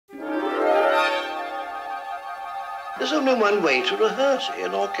There's only one way to rehearse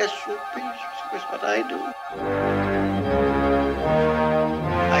an orchestral piece, which is what I do.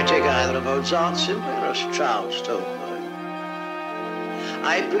 I take either a Mozart symphony or a Strauss tone poem.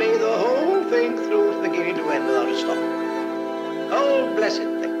 I play the whole thing through from beginning to end without a stop. Whole blessed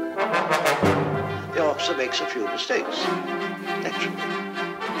thing. The orchestra makes a few mistakes, naturally.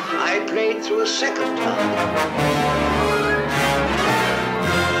 I play it through a second time.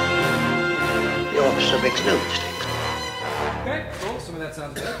 The orchestra makes no mistakes. Okay, cool. Some of that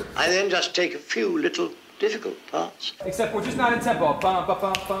sounds good. I then just take a few little difficult parts. Except we're just not in tempo. Bum, ba,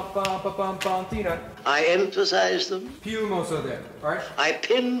 bum, bum, bum, ba, bum, bum, I emphasize them. Più mosso there, alright? I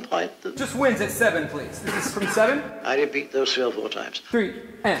pinpoint them. Just wins at 7, please. This is from 7? I repeat those 3 or 4 times. 3,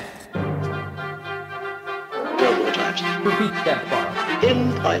 and 3 or 4 times. repeat that bar.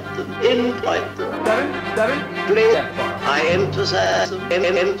 Pinpoint them, pinpoint them. 7, play that bar. I emphasize them,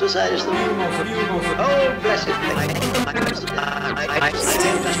 emphasize them. Più mosso. Oh, blessed thing.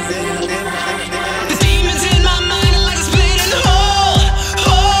 The demons in my mind are like a splitting hole.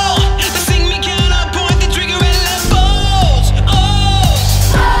 They sing me counterpoint, the trigger and left bolts.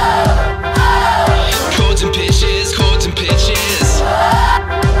 Chords and pitches, chords and pitches.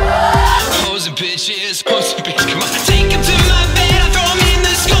 Hoes and bitches, hoes and bitches. Come on, take them to my bed, I throw them in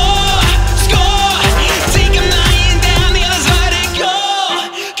the score. Take them lying down the other side and go.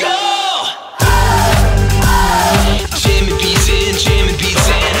 Jamming beats in.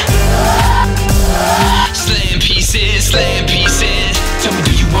 Slam pieces. Tell me,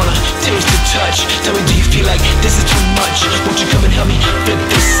 do you wanna taste the touch? Tell me, do you feel like this is too much? Won't you come and help me flip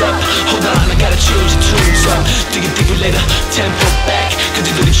this up? Hold on, I gotta change the tunes up. Dig it later, tempo back. Cause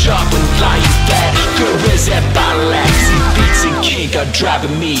it's really sharp when lying flat. Girl, where's that bottle at? See, beats and kink are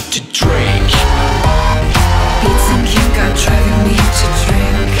driving me to drink. Beats and kink are driving me to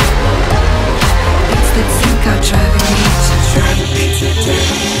drink. Beats that sink are driving me to drink.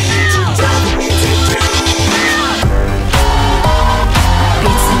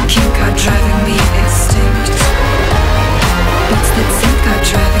 Beats and kink are driving me extinct. Beats that sink are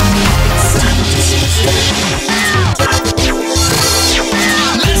driving me extinct.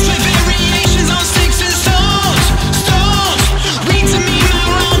 Let's play variations on sticks and stones. Read to me my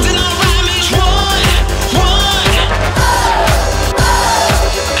wrongs and I'll rhyme each one.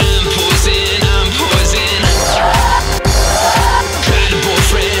 I'm poison. Try to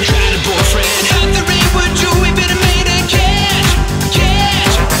boyfriend. Out the rain, would you even made a catch?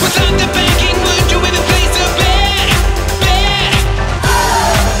 Without the banking, would you even place a bet?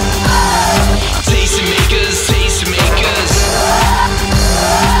 Taste makers. Faith fakers.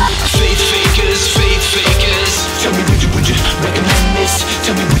 Tell me, would you recommend this?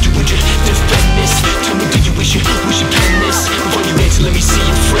 Tell me, would you defend this? Tell me, do you wish you pen this? Before you answer, let me see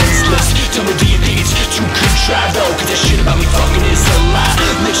your friends list. Tell me, do you think it's too contrived? Oh, cause that shit about me fucking is a lie.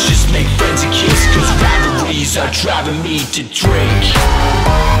 Let's just make friends and kiss, cause rivalries are driving me to drink.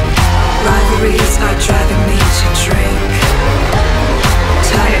 Rivalries are driving me to drink.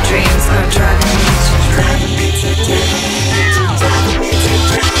 Tired dreams are driving me to drink.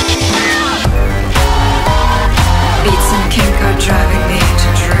 Beats and kink are driving me to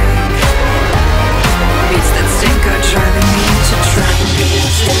drink. Beats that stink are driving me to drink.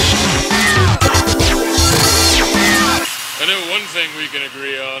 I know one thing we can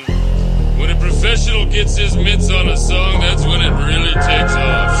agree on. When a professional gets his mitts on a song, that's when it really takes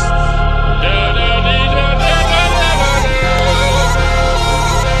off.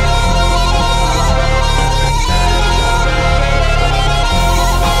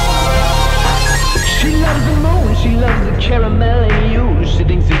 She loves the moon, she loves the caramel and you. She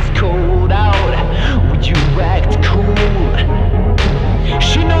thinks it's cold out, would you act cool?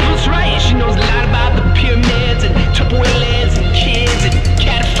 She knows what's right, she knows a lot about the pyramids and Tupperware lands and kids and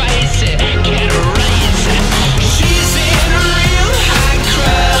cat fights and cat rights. She's in a real high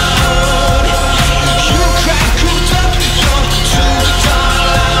crowd.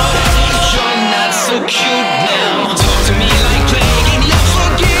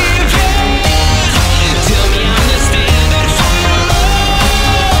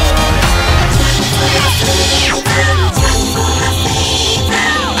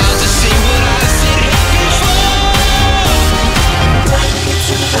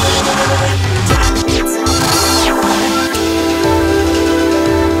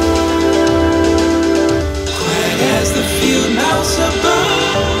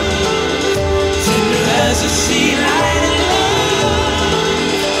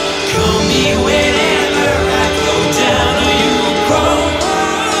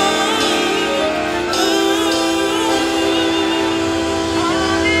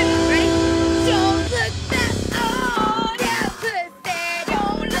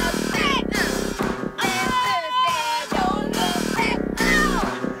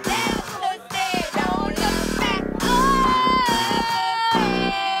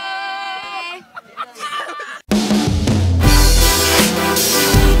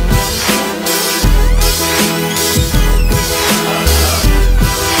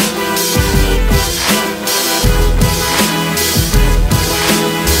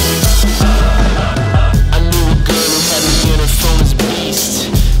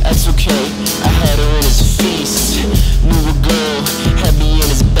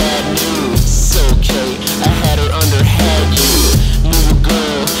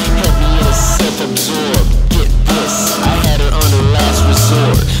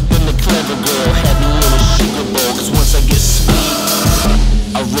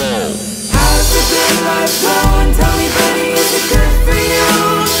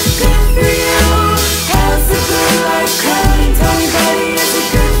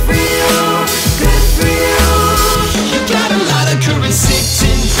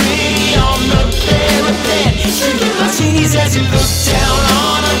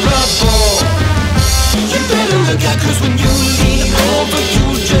 look out, cause when you lean over,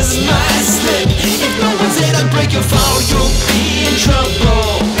 you just might slip. If no one's there to break your fall, you'll be in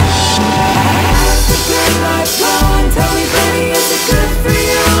trouble. How's the good life going? Tell me, baby, is it good for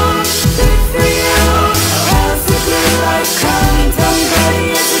you? Good for you. How's the good life going? Tell me,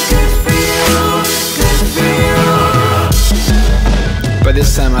 baby, is it good for you? Good for you. By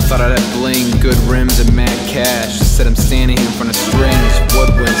this time I thought I'd have bling, good rims and mad cash. Instead I'm standing here in front of strings,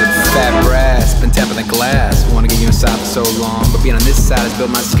 woodwinds and fat brass. Been tapping the glass, wanna get you inside for so long. But being on this side has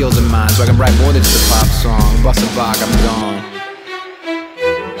built my skills and mind, so I can write more than just a pop song. Bust a bog, I'm gone.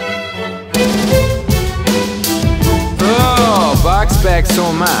 Oh, box back, so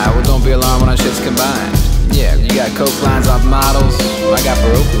am I. Well, don't be alarmed when our shit's combined. Yeah, you got coke lines off models, I got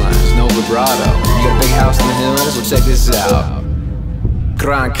Baroque lines, no vibrato. You got a big house in the hills, well check this out.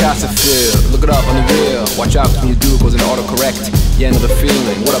 Grand Casa Field, look it up on the reel. Watch out when you do it goes into autocorrect. Yeah, I know the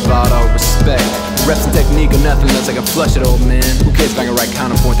feeling, what about all respect? Reps and technique are nothing less, I can flush it, old man. Who cares if I can write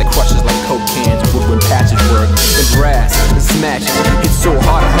counterpoint that crushes like coke cans? Woodwind patches work, and brass, and smashes. It's so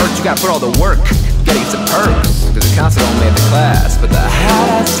hard to hurt, you gotta put all the work. You gotta get some perks, cause the concert don't make the class. But the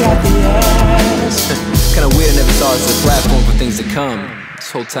highlights got the ass. Kinda weird, I never saw it as a platform for things to come.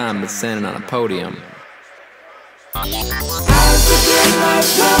 This whole time I've been standing on a podium. How's the good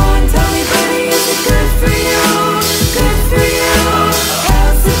life going? Tell me, baby, is it good for you? Good for you.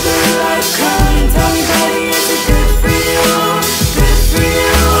 How's the good life going? Tell me, baby, is it good for you? Good for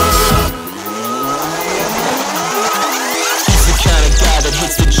you. He's the kind of guy that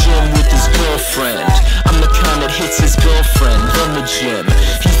hits the gym with his girlfriend. I'm the kind that hits his girlfriend in the gym.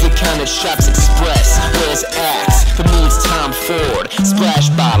 He's the kind that shops express, wears Axe. For me it's Tom Ford, splash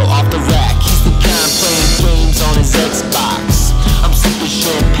bottle off the rack. He's the kind playing games on his Xbox. I'm sipping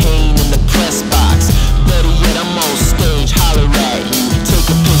champagne in the press box. Better yet, I'm on stage, holler at you. Take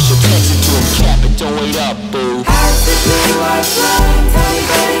a picture, text it to him, cap it, don't wait up, boo. How's the good life going? Tell me,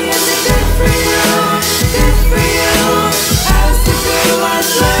 baby, is it good for you? Good for you. How's the good life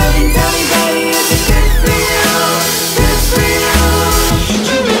going? Tell me, baby, is it good for you? Good for you.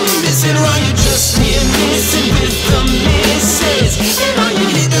 You really missing around, you just near missing with the misses. And are you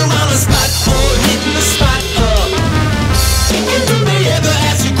hitting around the spot or hitting the spot up? And do they ever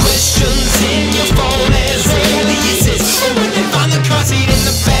ask you questions in your phone as aliases? Or when they find the car seat in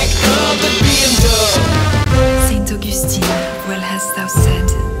the back of the BMW? Saint Augustine, well hast thou said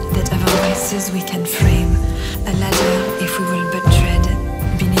that of our vices we can frame a ladder if we will but tread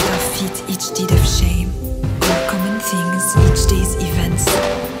beneath our feet each deed of shame. All common things, each day's events,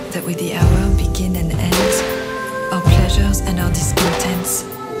 that with the hour begin and end. Our pleasures and our discontents,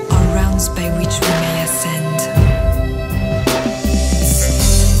 our rounds by which we may ascend.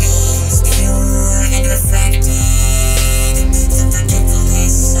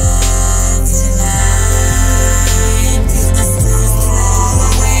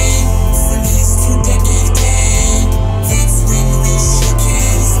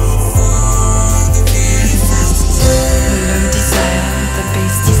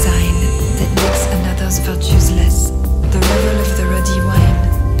 Virtueless, the revel of the ruddy wine,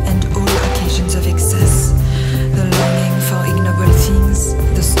 and all occasions of excess, the longing for ignoble things,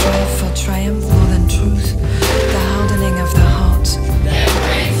 the strive for triumph more than truth, the hardening of the heart, that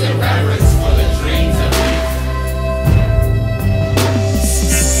brings a reverence for the dreams of youth.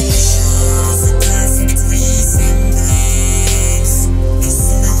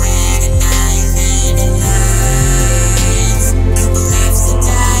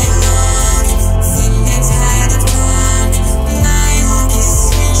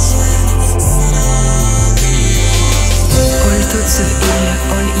 Thoughts of ill,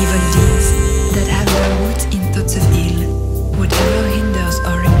 all evil deeds that have their root in thoughts of ill, whatever hinders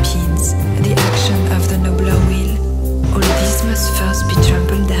or impedes the action of the nobler will, all this must first be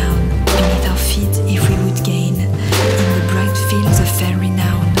trampled down beneath our feet if we would gain, in the bright fields of fair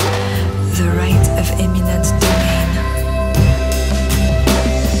renown, the right of eminent domain.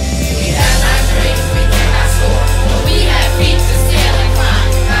 We have not dreams we cannot soar, but we have feet to scale and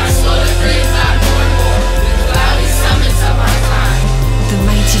climb. Our solar dreams are more and more, with cloudy summits of our time. The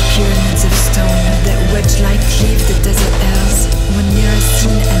mighty pyramids of stone that wedge-like cleave the desert airs, when nearer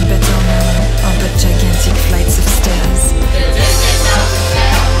seen and better known, are but gigantic flights of stairs. The distance of the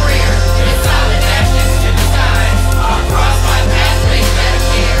cloud career, in solid actions to the skies, are crossed by pathways that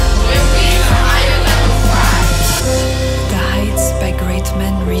appear, with wings or higher level cries. The heights by great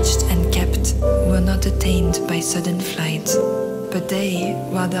men reached and kept were not attained by sudden flight, but they,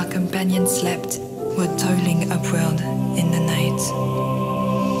 while their companions slept, were toiling upward in the night.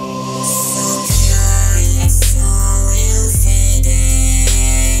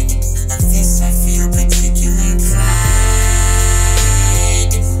 Of this I feel particular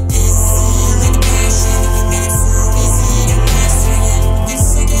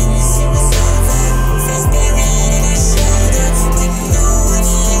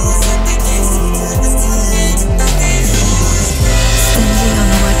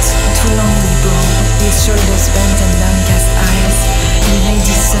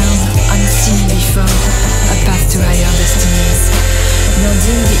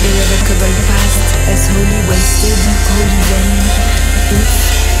the irrevocable past as wholly wasted, wholly vain, if,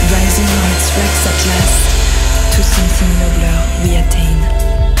 rising on its wrecks at last, to something nobler we attain.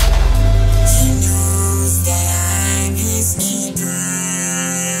 He knows that I'm his neighbor,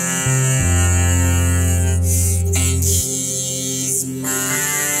 and he's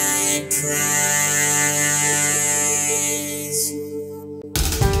my prize.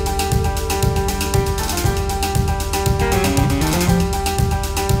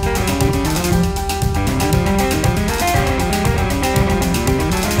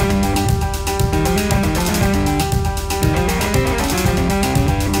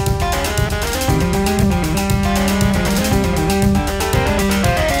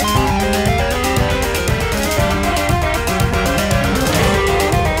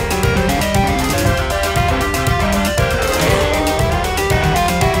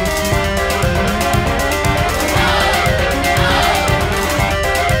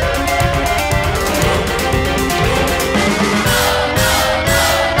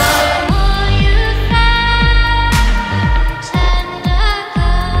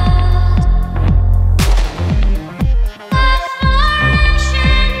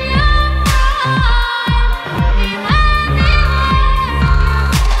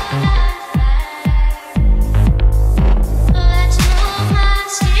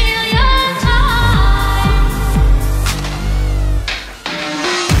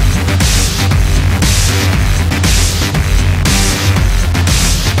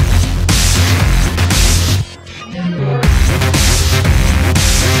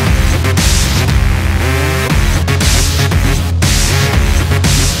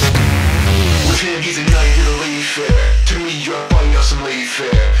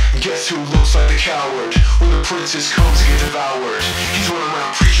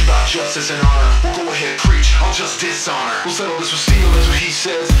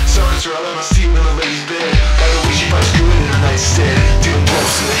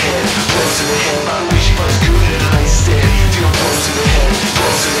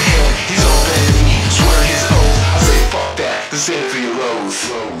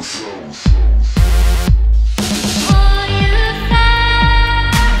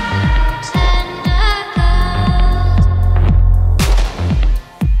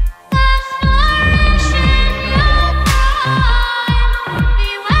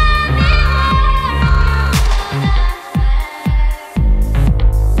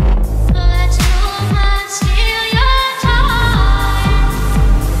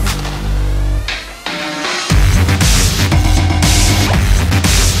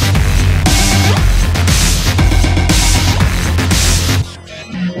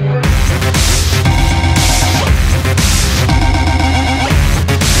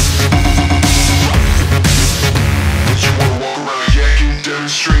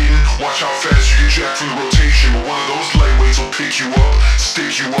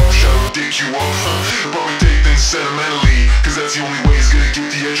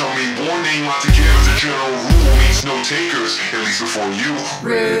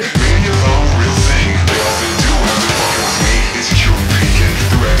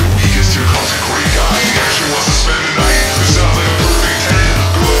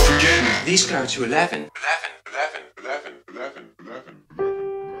 To 11.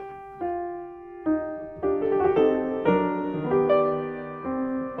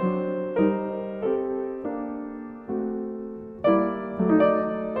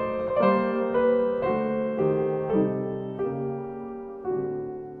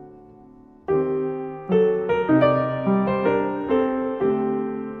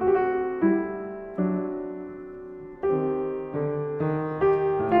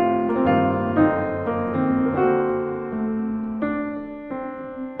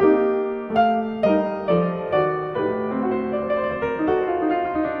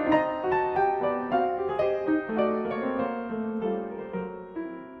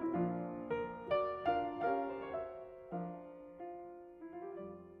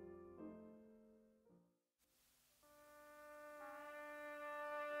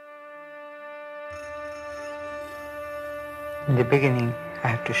 In the beginning, I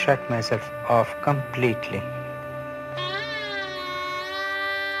have to shut myself off completely.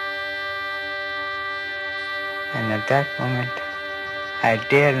 And at that moment, I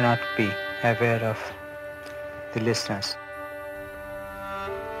dare not be aware of the listeners.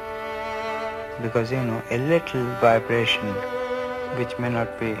 Because, a little vibration which may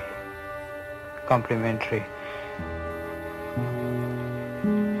not be complimentary,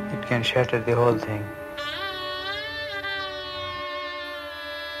 it can shatter the whole thing.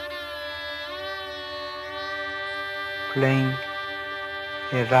 Playing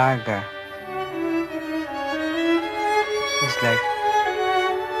a raga is like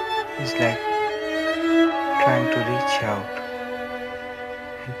trying to reach out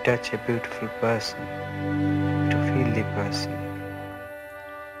and touch a beautiful person, to feel the person.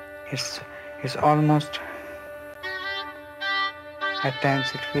 It's almost, at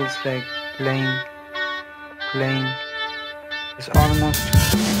times it feels like playing. It's almost,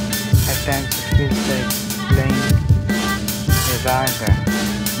 at times it feels like playing a raga,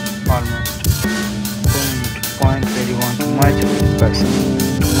 almost going to the point where you want to merge with the person,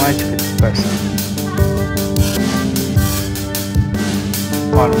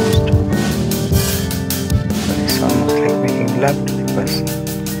 almost, but it's almost like making love to the person.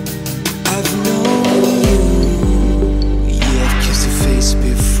 I've known you, yeah, kissed your face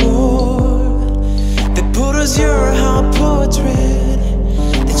before. That photo's your heart portrait,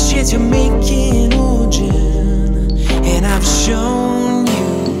 that shit you're making origin. And I've shown you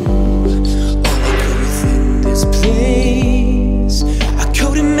all the truth in this place. I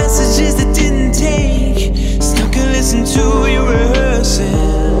coded messages that didn't take, stuck and listened to you rehearsing.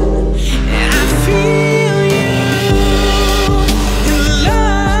 And I feel you in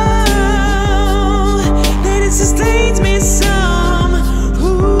love, that it sustains me some.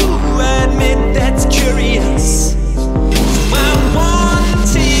 Ooh, I admit that's curious. I'm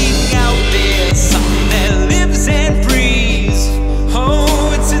wanting out there something that lives and breathes.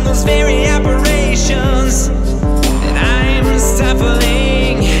 Oh, it's in those very aberrations that I'm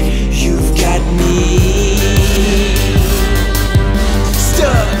stifling. You've got me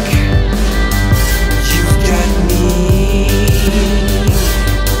stuck. You've got me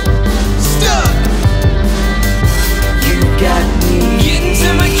stuck. You got me. Get into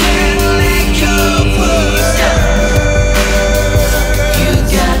my Cadillac cover. You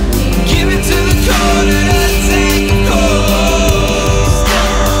got me. Give it to the corner to take a call.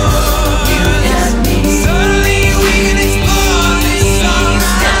 You got me. Suddenly we can explore this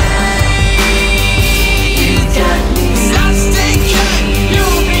alright. You got me. I'll stay cut.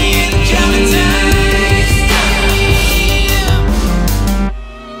 You'll be in California.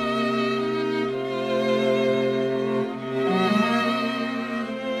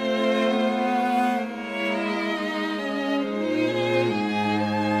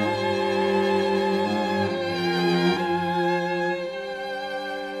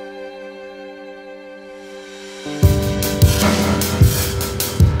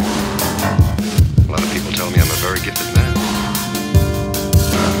 A lot of people tell me I'm a very gifted man.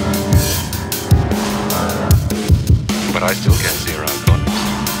 But I still can't see around corners.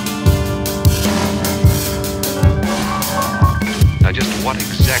 Now just what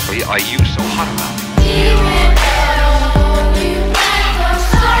exactly are you so hot about?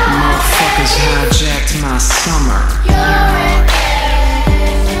 Motherfuckers hijacked my summer.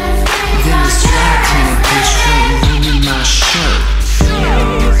 Then this drag cleaner bitch went and ruined my shirt.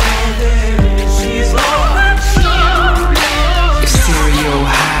 If stereo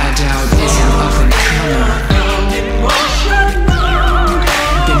hideout isn't up and coming,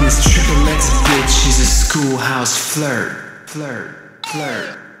 then this triple X bitch is a schoolhouse flirt.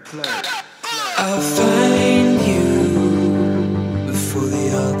 I'll find you before the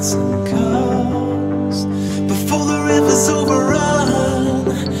autumn comes, before the river's overrun,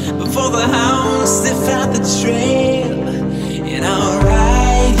 before the hounds sniff out the trail, and I'll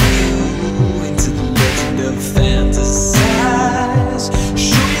ride you into the legend of fantasize.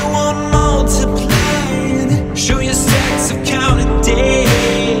 Show you one multiplied, show you stacks of counted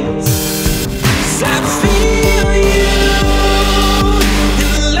days. 'Cause I feel you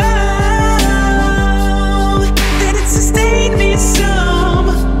in love, that it sustained me some.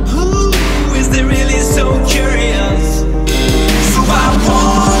 Ooh, is there really so curious? So I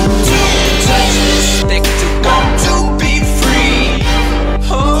want to touch this specter, want to be free.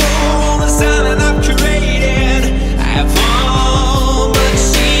 Oh, the silence I've created, I have all but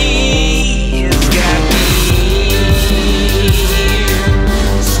she has got me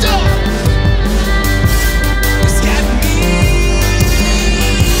stuck. It's got me.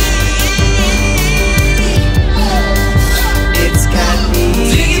 It's got me.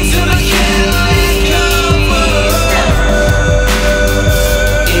 Dig into my Cadillac cover.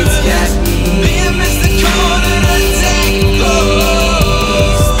 It's got me. Being Mr. Corner to take a call.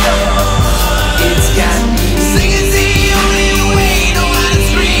 It's got me. Singing's the only way, no one to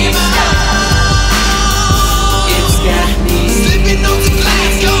scream out. It's got me. Slipping notes of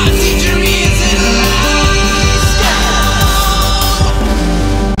glass, God, teacher isn't alive.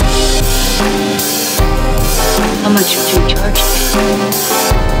 How much would you charge me?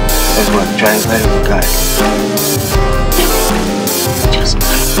 That's what I'm trying to guide. Just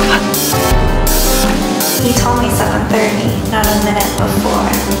He told me 7:30, not a minute before.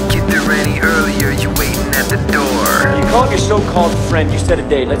 Get there any earlier, you waiting at the door. You called your so-called friend, you set a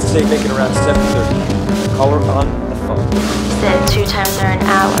date, let's say make it around 7:30. Call her on the phone. Said 2 times or an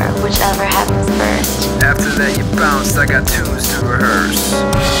hour, whichever happens first. After that you bounced, I got tunes to rehearse.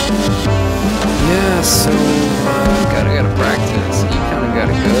 Yeah, so gotta practice. You kinda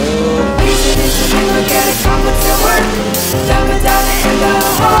gotta go. Look at it, complex at work. Dumb it down in the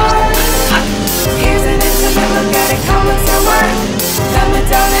heart. Here's an intimate look at it, complex at work. Dumb it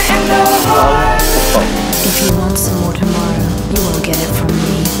down in the heart. If you want some more tomorrow, you won't get it from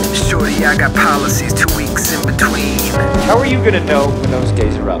me. Shorty, I got policies 2 weeks in between. How are you gonna know when those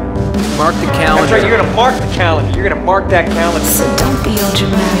days are up? Mark the calendar. That's right, you're gonna mark the calendar. You're gonna mark that calendar. So don't be all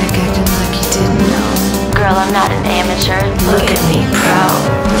dramatic, acting like you didn't know. Girl, I'm not an amateur. Look at me, pro.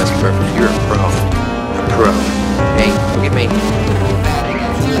 That's perfect. You're a pro. A pro. Hey, look at me.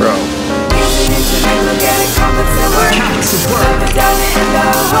 Pro. Look at it, complex at work. Dumb it down in the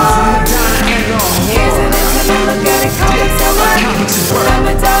heart. Here's an intimate look at it, complex at work. Dumb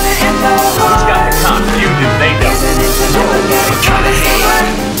it down in the heart. Who's got the confusion? They know. Here's an intimate look at it, complex at work.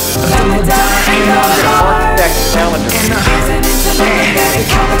 Dumb it down in the heart. That calendar. Here's an intimate look at it,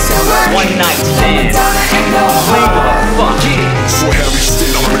 complex at work. One night stand. Leave the fuck. So I had to reach a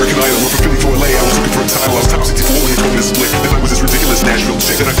stint on American Idol. Went from Philly to LA, I was looking for a title. I was top 64 when they told me to split. Then I was this ridiculous Nashville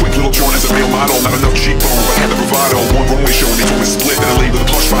chick. Then I quit Little John as a male model. Not enough cheekbone, but I had the bravado. One runway show and they told me to split. Then I laid with a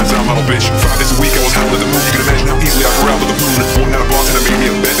plush fine sound model bitch. 5 days a week I was howling at the moon. You can imagine how easily I corralled the moon. One night a bartender made me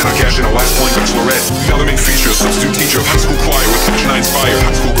a bet. Then I cashed in a last point bachelorette. Now the main feature, a substitute teacher of high school choir with Catch 9 inspired.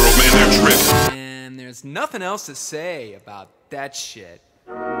 High school girls, man, they're drip. And there's nothing else to say about that shit.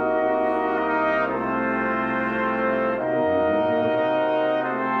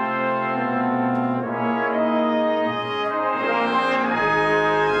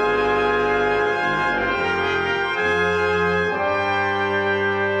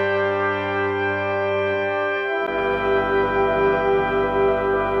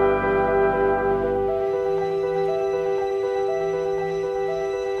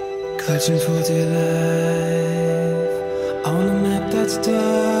 Clutching for dear life on a map that's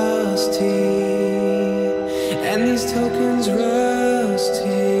dusty, and these tokens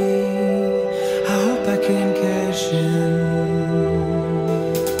rusty. I hope I can cash in.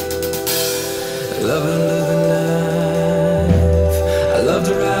 Love under the knife, I love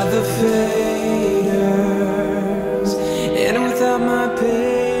to ride the faders, and without my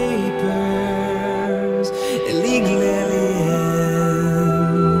papers, illegal alien.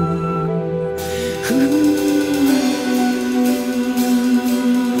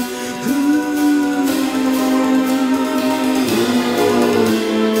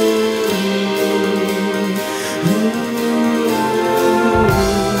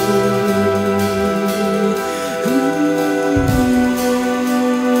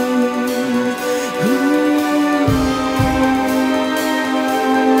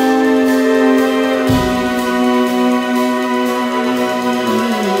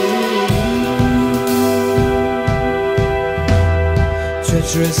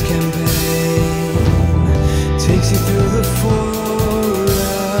 Treacherous campaign takes you through the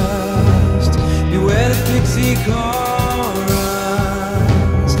forest. Beware the pixie chorus,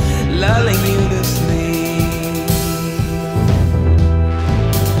 lulling you to sleep.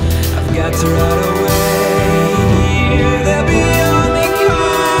 I've got to run away. There'll be only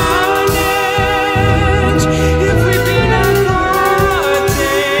carnage if we be not parted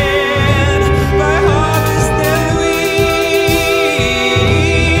by harvest and weep.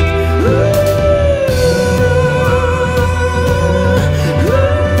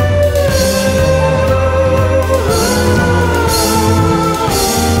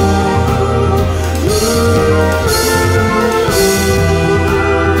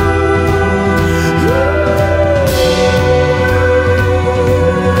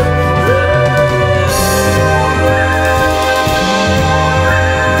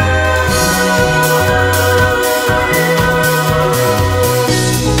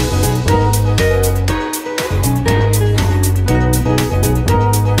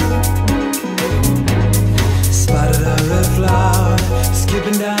 Spotted a red flower,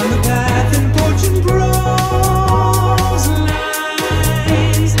 skipping down the path and poaching bros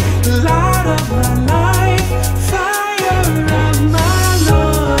lines. Light of my life, fire of my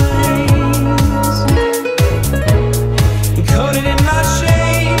loins. Encoded in my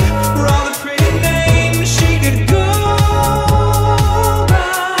shame were all the pretty names she could go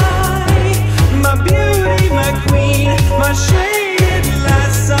by. My beauty, my queen, my shaded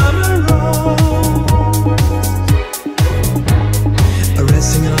last summer rose.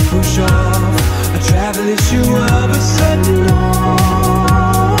 Arresting issue of a sudden order.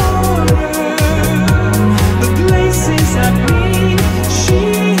 The places I've been, she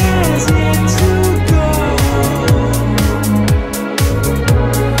has yet to go.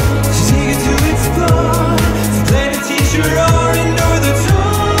 She's eager to explore, to play the teacher or endure the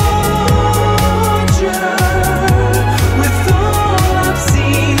torture. With all I've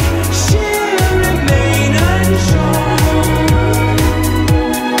seen, she'll remain unsure.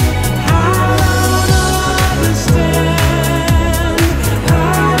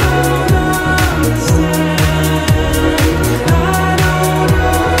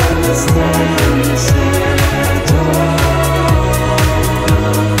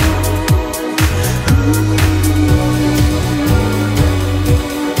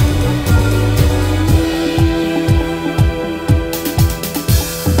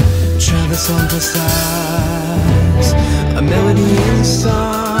 On precise, a melody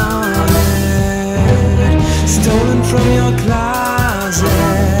inside, stolen from your closet,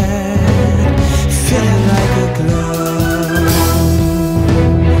 fitted like a glove.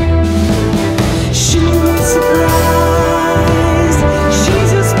 She was surprised,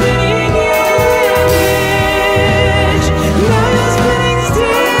 she's a spinning image, now you're spinning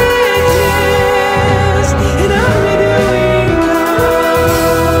stitches, and I'm redoing gloves.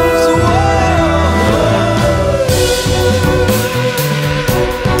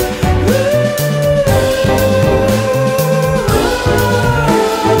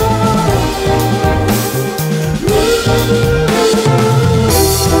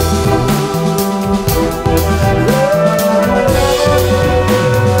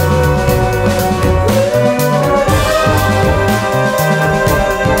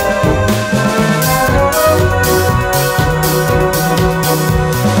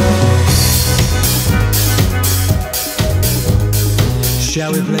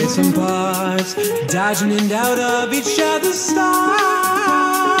 Shall we play some parts, dodging in and out of each other's skylines?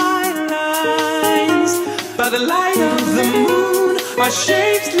 By the light of the moon, our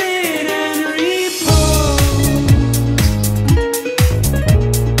shapes lit and repose.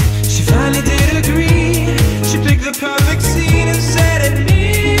 She finally did agree, she picked the perfect scene and said at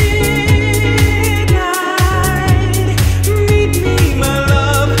midnight, meet me, my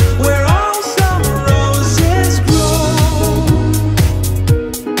love, where all summer roses grow.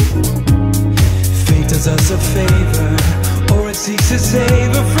 Does us a favor, or it seeks to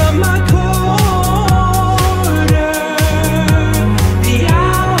save her from my corner. The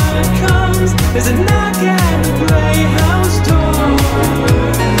hour comes, there's a knock at the playhouse door.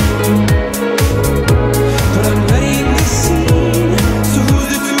 But I'm ready in the scene, so who's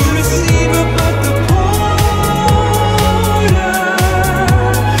there to receive her but the porter?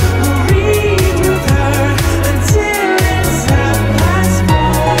 We'll read with her until it's 4:30.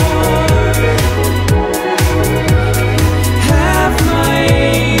 Half my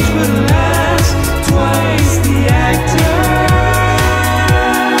age would last twice the actor.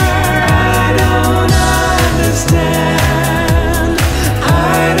 I don't understand.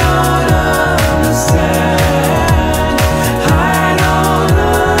 I don't understand. I don't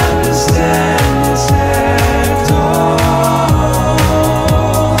understand this at all.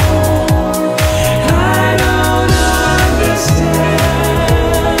 I don't understand.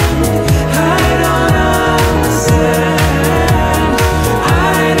 I don't understand.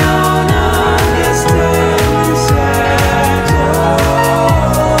 I don't understand this at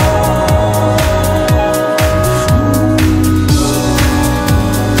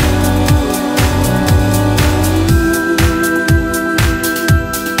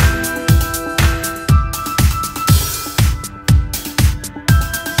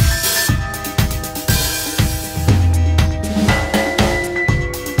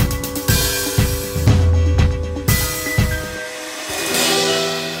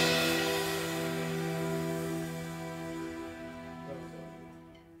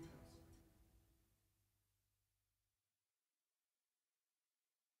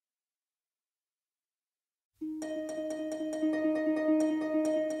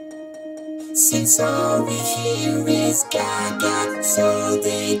Since all we hear is Gaga, so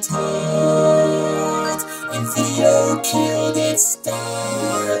they told. And Theo killed its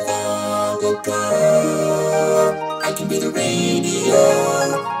star long ago. I can be the Radio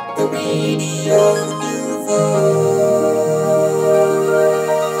Nouveau.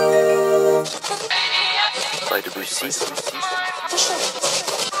 By Debussy.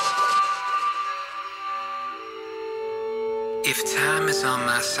 If time is on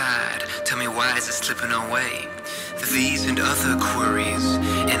my side, tell me why is it slipping away? These and other queries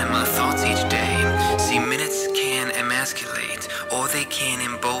enter my thoughts each day. See, minutes can emasculate or they can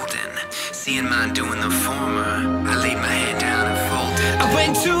embolden. Seeing mine doing the former, I laid my hand down and folded. I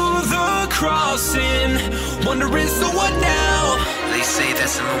went to the crossing, wondering so what now? They say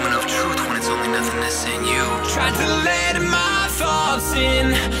that's a moment of truth when it's only nothingness in you. Tried to let my thoughts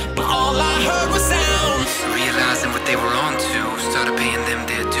in, but all I heard was sounds. Realizing what they were on to, started paying them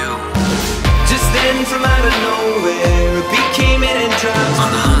their due. Just then from out of nowhere, a beat came in and dropped.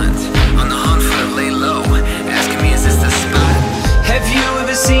 On the hunt for the lay low, asking me is this the spot? Have you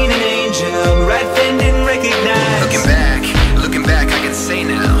ever seen an angel? Right then didn't recognize. Looking back, I can say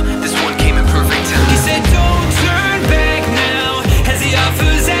now, this one came in perfect time. He said don't turn back now, as the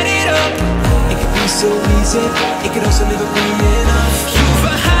offers added up. It could be so easy, it could also never be enough. You've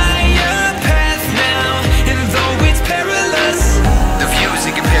a higher path now, and though it's perilous, the view's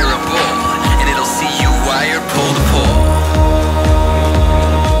incomparable, and it'll see you wired pole to pole.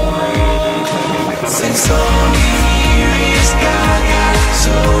 Since all you hear is Gaga,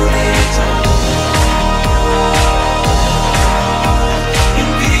 so let's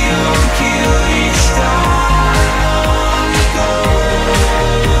and be on kill each time you go.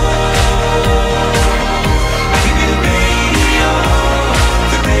 I give you the radio,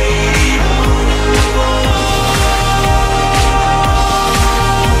 the radio.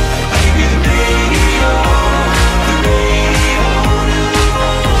 I give you the radio, the radio.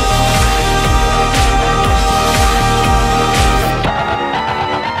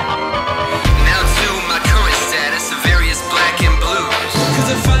 Now to my current status of various black and blues.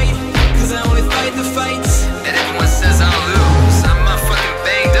 Cause I only fight the fights that everyone says I'll lose. I'm fucking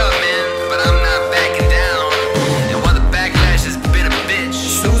banged up, man, but I'm not backing down. And while the backlash has been a bitch,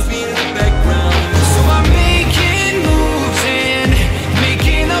 so's being in the background. So I'm making moves and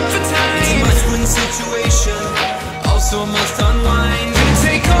making up for time. It's a must-win situation, also must unwind. Gonna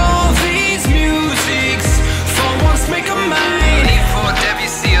take all these musics, for once make a mine. need for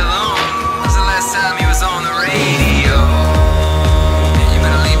Debussy alone. When's the last time he was on the radio? And you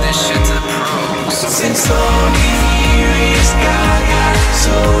better leave this shit to the pros. Since all you hear is Gaga,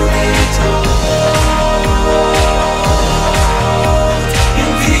 so they told.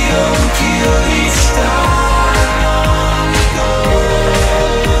 And the old kill each time you go.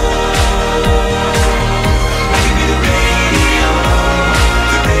 I give you the radio,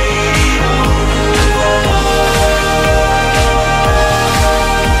 the radio.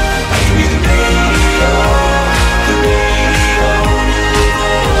 I give you the radio, the radio.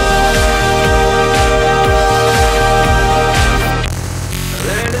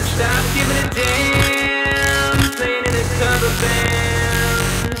 Learn to stop giving a damn, playing in a cover band.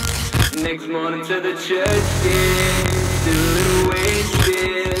 Next morning to the church, yeah, still a little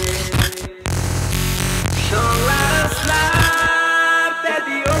wasted. Songwriter slopped at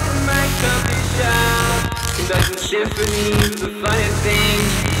the open mic coffee shop, conducting symphonies, the funny thing,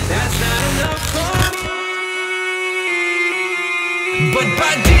 that's not enough for me. But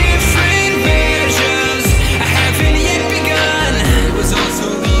by different measures, I haven't yet begun. It was all so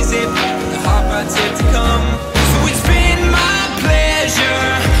easy, the hard part's yet to come. So it's been my pleasure,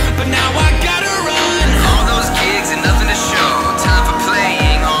 but now I gotta run. All those gigs and nothing to show. Time for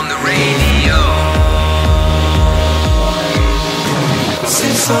playing on the radio.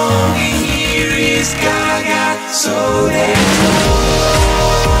 Since all we hear is Gaga, so they told.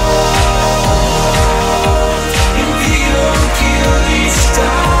 And we don't kill each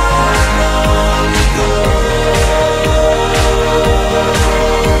time you go.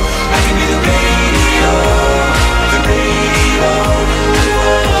 I give you the radio, the radio.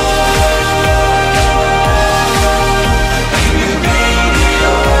 I give you the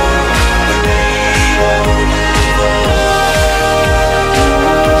radio, the radio. I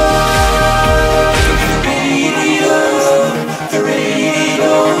give you the radio.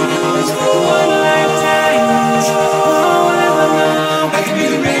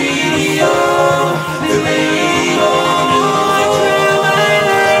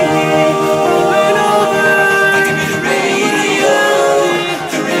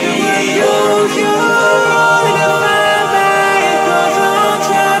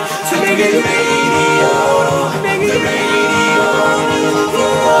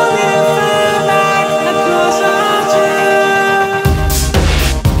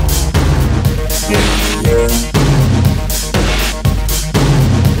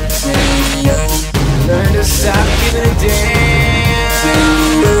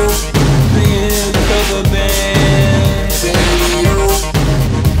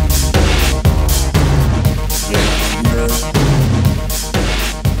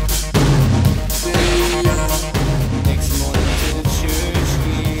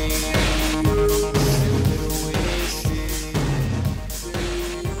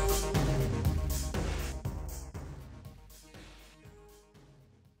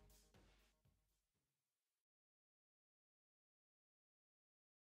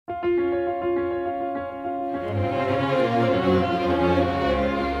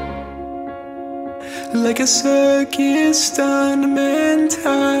 like a circus stuntman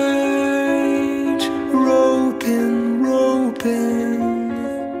tied, roping,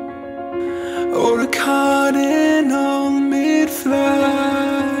 or a cardinal mid-flight,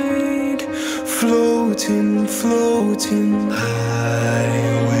 floating,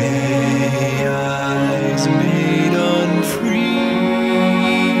 highway eyes made unfree,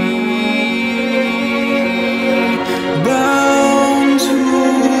 bound to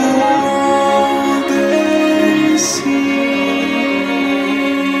all they see.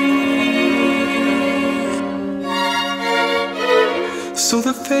 So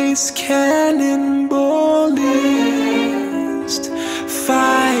the face cannonballist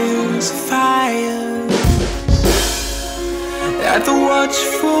fires at the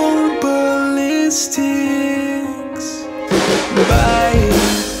watchful ballistics, by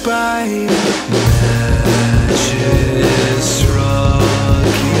matches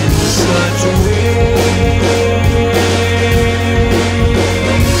struck in such ways,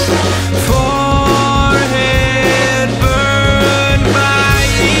 forehead burned by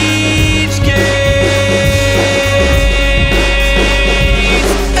each gaze,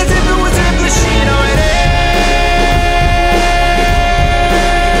 as if it was a machine already.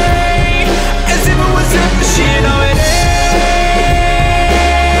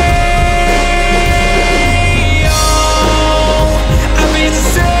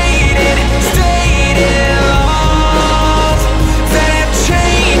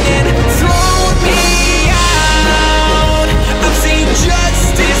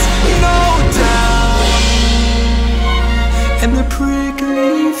 And the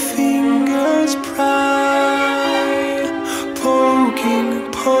prickly fingers pry, poking,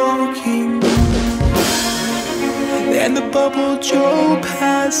 and the bubble Joe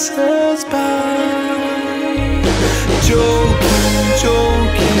passes by,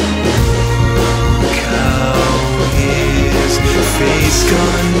 joking, look how his face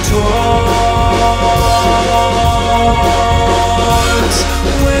contorts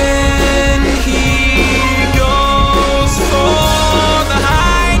when he goes for the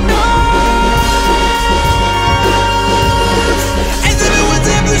high notes, as if it was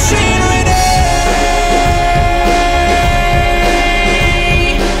in machinery day,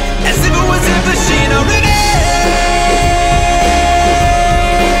 as if it was in machinery day.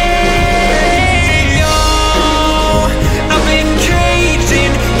 Oh, I've been caged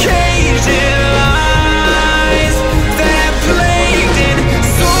in lies that have plagued and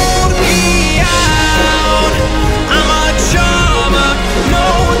sold me out. I'm a charmer, no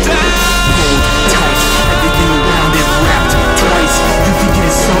doubt. Tight, everything around it wrapped twice. You think it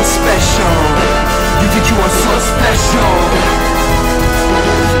is so special. You think you are so special.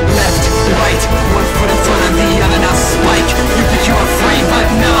 Left, right, one foot in front of the other, now spike. You think you are free, but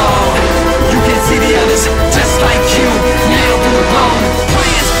no. You can see the others just like you, nailed to the bone.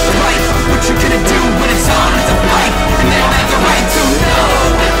 Play it right, what you gonna do when it's on? It's a fight, and they don't have the right to know.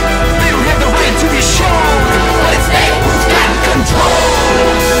 They don't have the right to be shown, but it's they who's got control.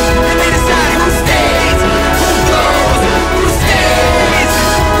 And they decide who stays, who goes, who stays,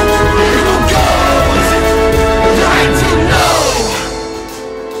 who goes. The right to know,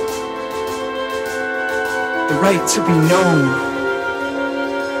 the right to be known.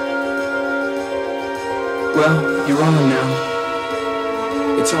 Well, you're on now.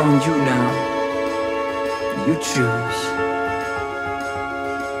 It's on you now. You choose.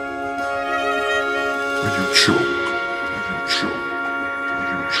 Will you choke?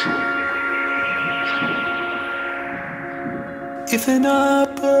 If an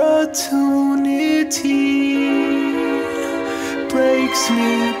opportunity breaks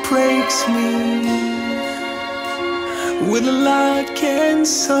me with a lock and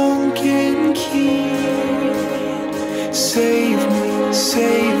sunken key, save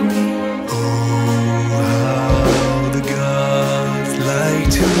me. Oh, how the gods like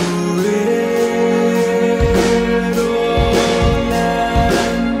to read all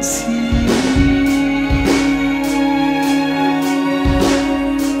and see.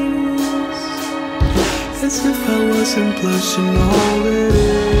 As if I wasn't blushing already.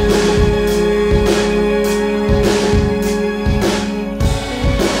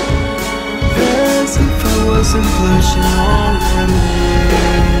 As if I wasn't blushing already.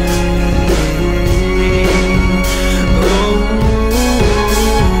 Oh,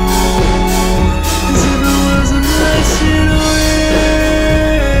 as if I wasn't blushing already.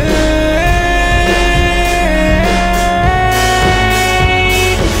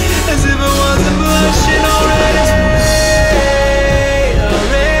 As if I wasn't blushing already.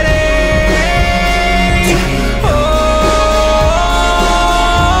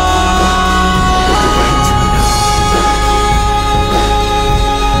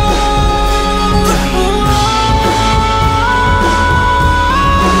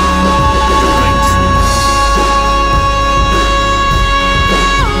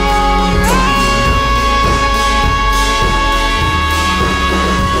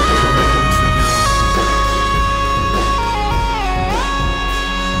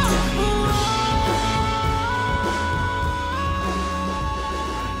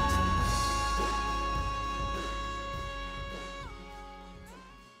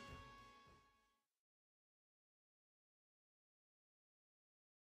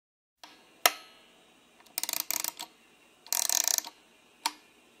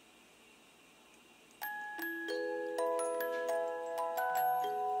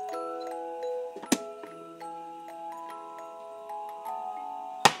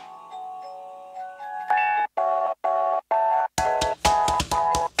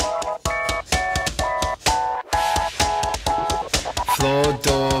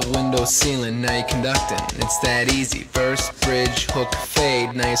 window, ceiling, now you're conducting. It's that easy. Verse, bridge, hook,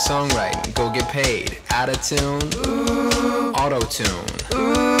 fade. Now you're songwriting, go get paid. Out of tune, auto-tune.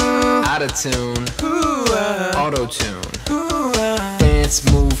 Out of tune, auto-tune. Dance,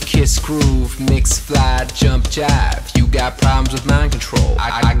 move, kiss, groove, mix, fly, jump, jive. You got problems with mind control.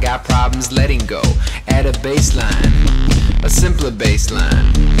 I got problems letting go. Add a bass line, a simpler bass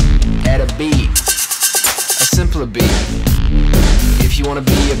line. Add a beat, a simpler beat. If you wanna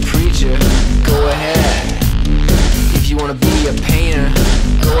be a preacher, go ahead. If you wanna be a painter,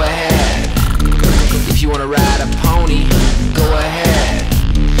 go ahead. If you wanna ride a pony, go ahead.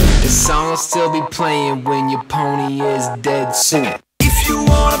 This song will still be playing when your pony is dead soon. If you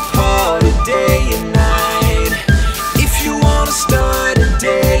wanna party day and night, if you wanna start a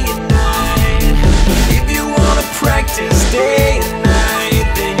day and night, if you wanna practice day and night,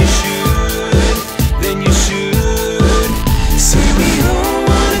 then you should, then you should. See, we all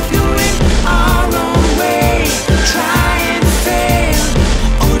wanna do it our own way, try and fail,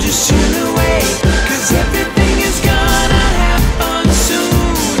 or just chill away, 'cause everything is gonna happen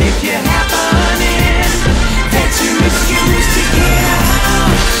soon. If you're happening, that's your excuse to get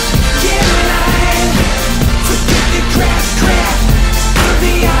out, get alive, forget the crap of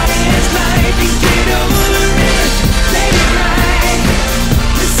the audience life and get over it, let it ride,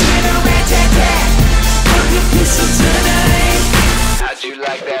 listen to rat-tat-tat of your pistol tonight. How'd you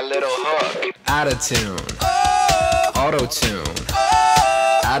like that little hook? Out of tune, auto-tune.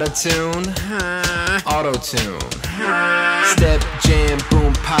 Out of tune, auto-tune. Step, jam,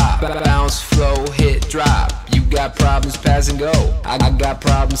 boom, pop, bounce, flow, hit, drop. You got problems, pass and go. I got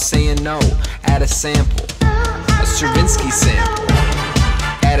problems saying no. Add a sample, a Stravinsky sample.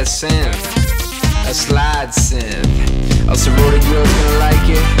 Add a synth, a slide synth. A sorority girl's gonna like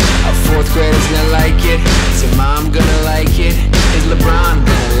it. A fourth grader's gonna like it. Is your mom gonna like it? Is LeBron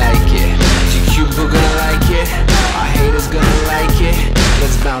gonna like it? Is your Cuba gonna like it? Our haters gonna like it?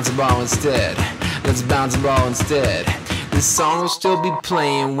 Let's bounce a ball instead. Let's bounce a ball instead. This song will still be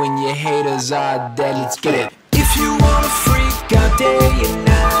playing when your haters are dead. Let's get it. If you wanna freak out day and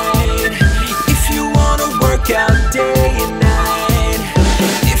night, if you wanna work out day and night,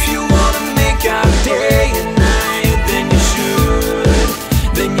 if you wanna make out day and night, then you should,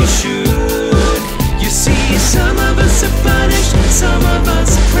 then you should. You see, some of us are punished, some of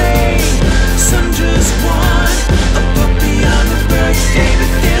us pray, some just want a puppy on the birthday,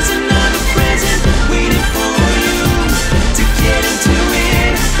 but there's another present waiting for you to get into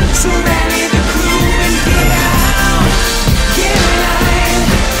it. So rally the crew and get out, get alive,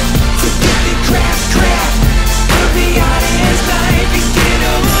 forget the crap of the audience life and get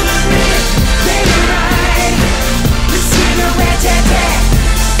over it, let it ride, listen to rat-tat-tat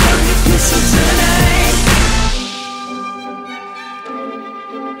of the pistol tonight.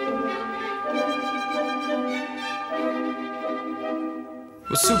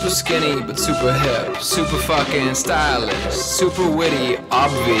 We're super skinny, but super hip, super fucking stylish, super witty,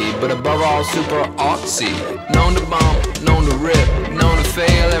 obvi, but above all super artsy. Known to bump, known to rip, known to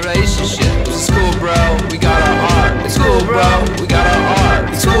fail at relationships. It's cool, bro, we got our art. It's cool, bro, we got our art.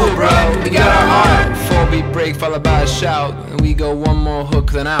 It's cool, bro, we got our art. 4-beat break followed by a shout, and we go one more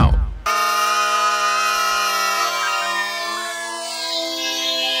hook than out.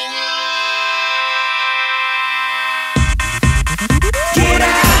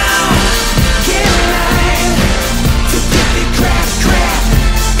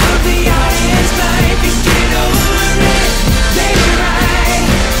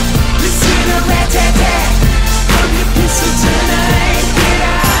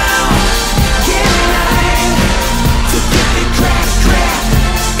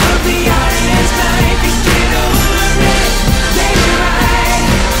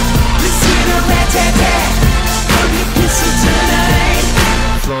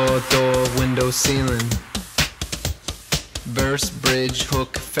 Ceiling, verse, bridge,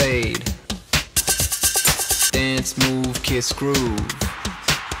 hook, fade. Dance, move, kiss, groove.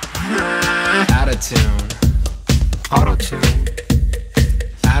 Out of tune, auto-tune.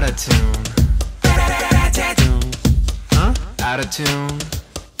 Out of tune, huh? Out of tune,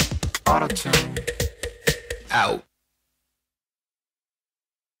 auto-tune. Out.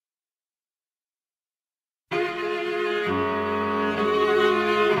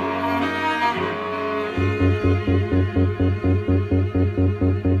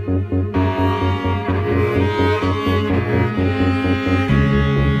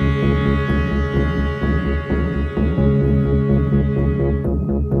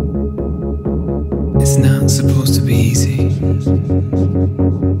 It's not supposed to be easy.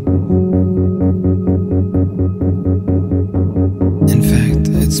 In fact,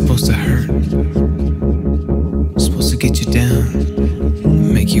 it's supposed to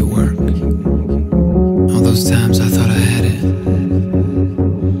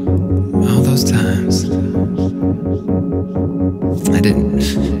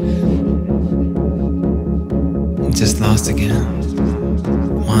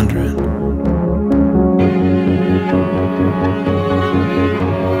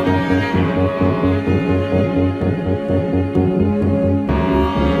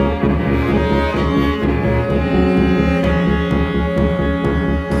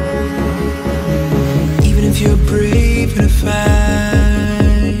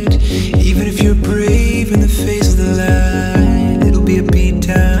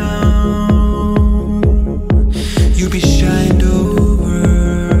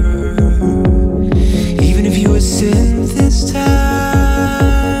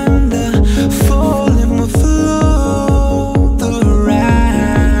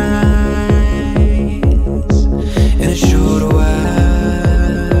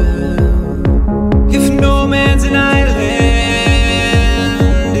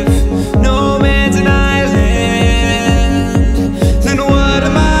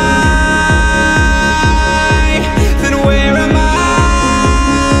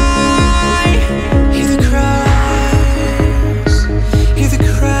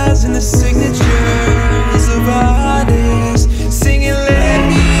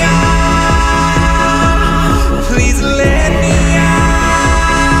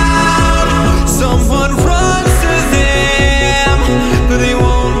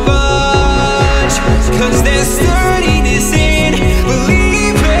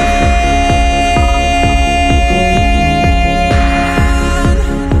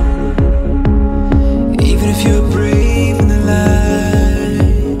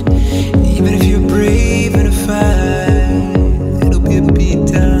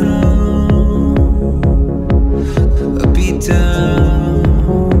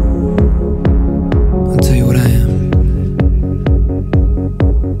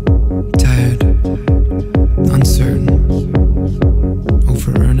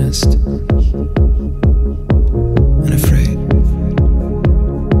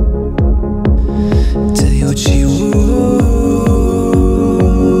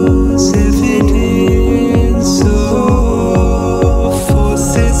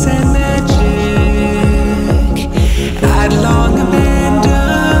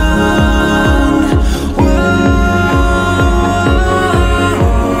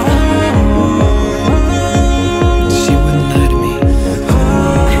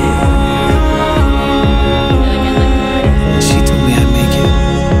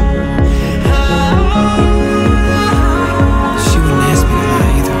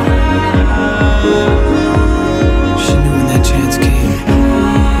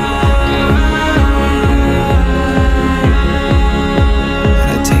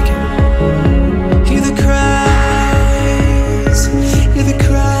the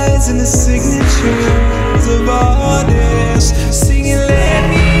cries and the signatures of artists singing, let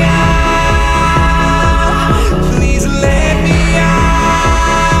me out, please let me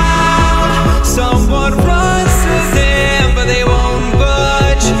out. Someone runs to them, but they won't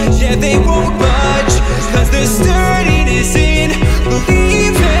budge. Yeah, they won't budge, cause there's sturdiness in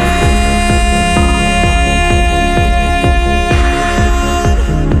believing.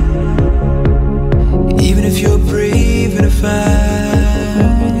 Even if you're brave in a fight,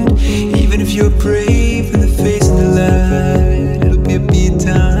 even if you're brave in the face of the light, it'll be a beat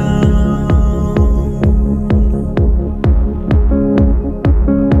down.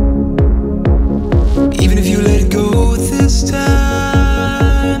 Even if you let go this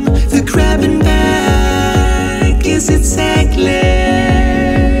time, the grabbing back is exactly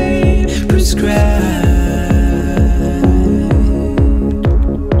prescribed.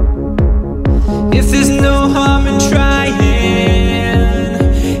 If there's no harm in trying,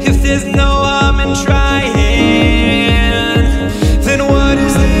 if there's no harm in trying, then what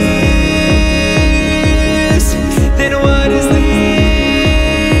is this? Then what is this?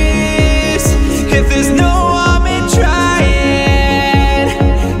 If there's no harm in trying,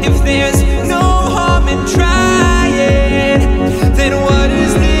 if there's no harm in trying, then what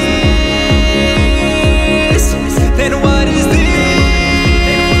is this? Then what is this?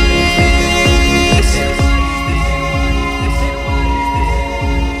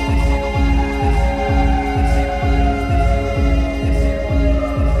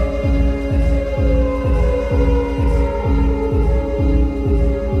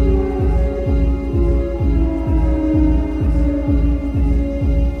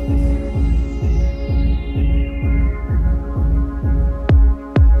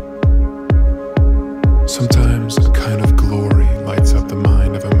 Sometimes a kind of glory lights up the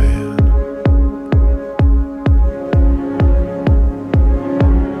mind of a man.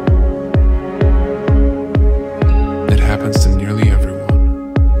 It happens to nearly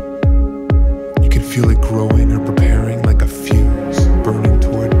everyone. You can feel it growing or preparing like a fuse burning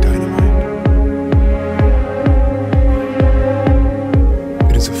toward dynamite.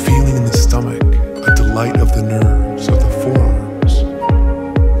 It is a feeling in the stomach, a delight of the nerves, of the forearms.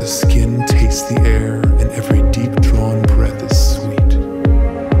 The skin tastes the air, and every deep-drawn breath is sweet.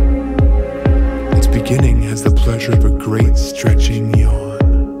 Its beginning has the pleasure of a great stretching yawn.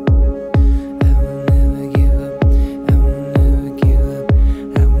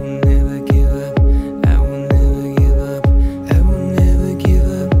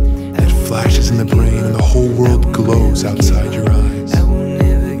 It flashes in the brain, and the whole world glows outside your eyes.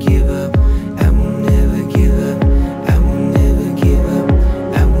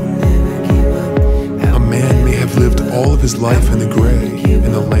 All of his life in the gray, in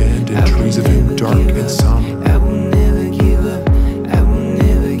the land and trees of him dark and somber. I will never give up. I will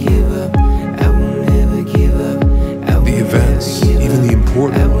never give up. I will never give up. The events, even the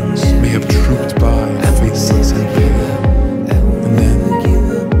important ones, may have trooped by, faceless and pale. And then,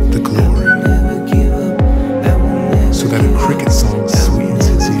 the glory. So that a cricket song sweetens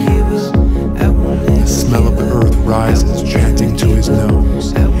his ears. The smell of the earth rises, chanting to his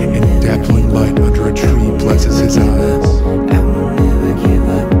nose. And dappling light under a tree blesses his eyes.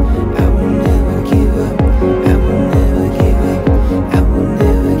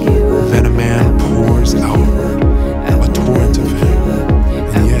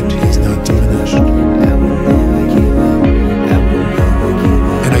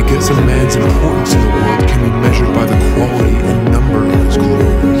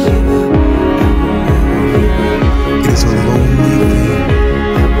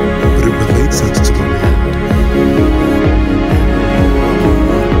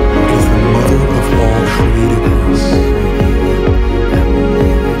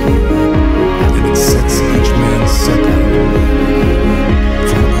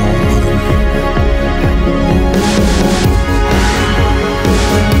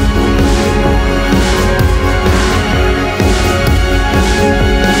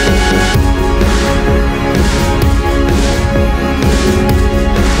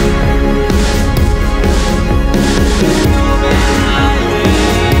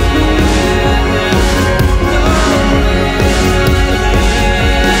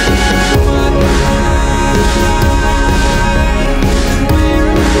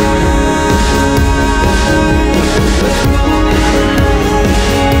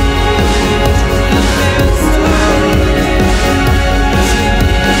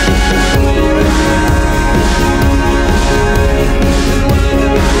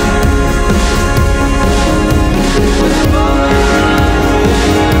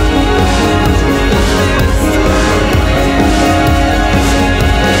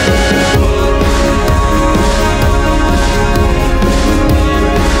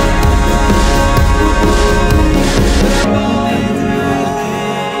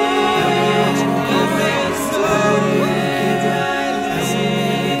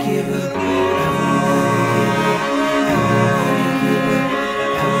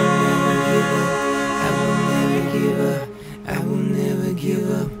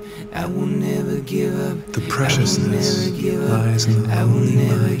 happiness lies in the lonely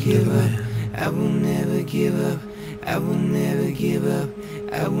mind of a man. I will never give up. I will never give up.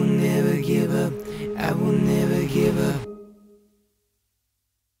 I will never give up. I will never give up.